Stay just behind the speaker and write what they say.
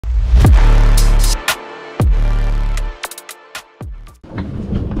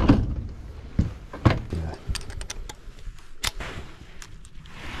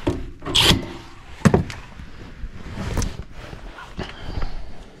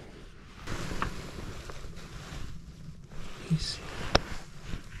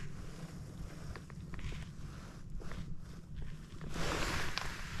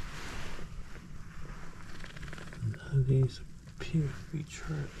TFB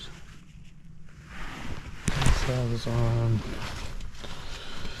trips. That was on.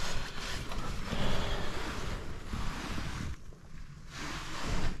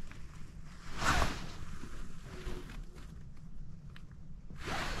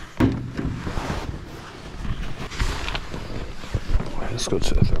 Let's go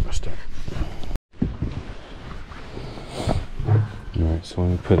to the thermostat. Alright, so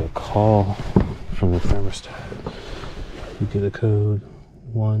when you put a call from the thermostat, you get a code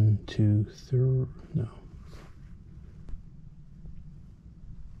 1, 2, 3. No.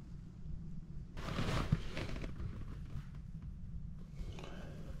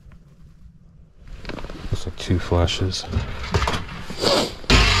 Looks like 2 flashes.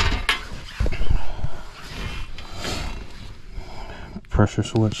 Pressure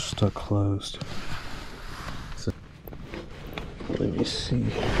switch stuck closed. So, let me see.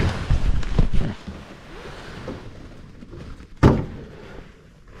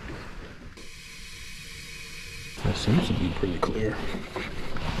 That seems to be pretty clear.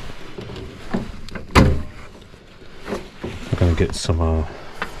 I'm gonna get some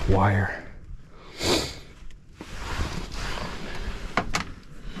wire.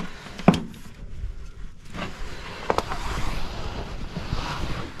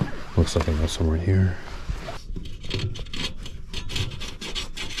 Looks like I got some right here.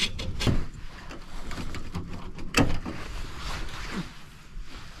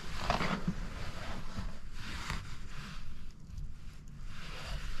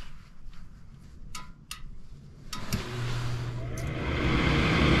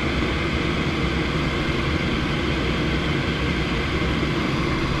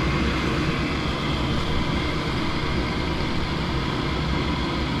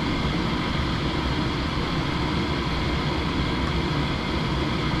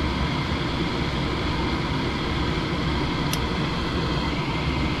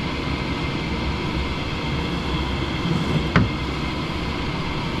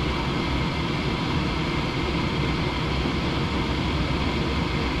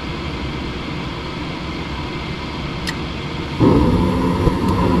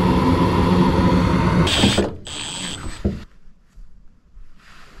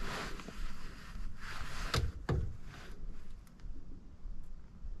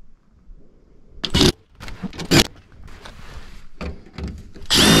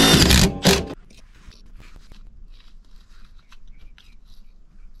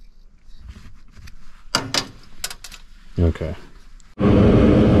 Okay.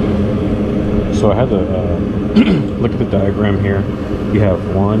 So I had to look at the diagram here. You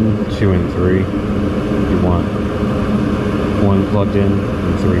have 1, 2, and 3. You want 1 plugged in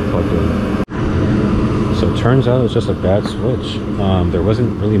and 3 plugged in. So it turns out it's just a bad switch. There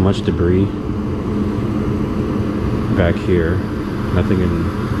wasn't really much debris back here.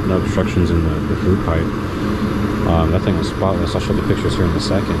 No obstructions in the through pipe. Nothing was spotless. I'll show the pictures here in a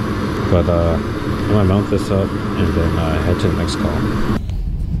second. But I'm gonna mount this up and then head to the next call.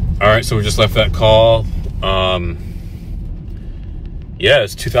 All right, so we just left that call. Yeah,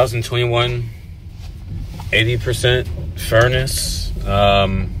 it's 2021, 80% furnace.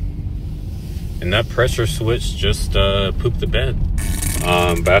 And that pressure switch just pooped the bed.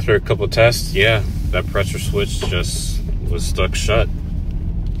 But after a couple of tests, yeah, that pressure switch just was stuck shut.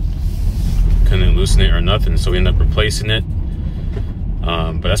 Couldn't loosen it or nothing, so we ended up replacing it.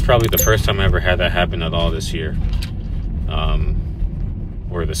 But that's probably the first time I ever had that happen at all this year,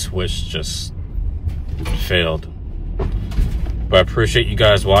 where the switch just failed. But I appreciate you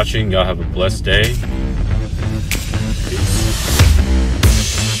guys watching. Y'all have a blessed day.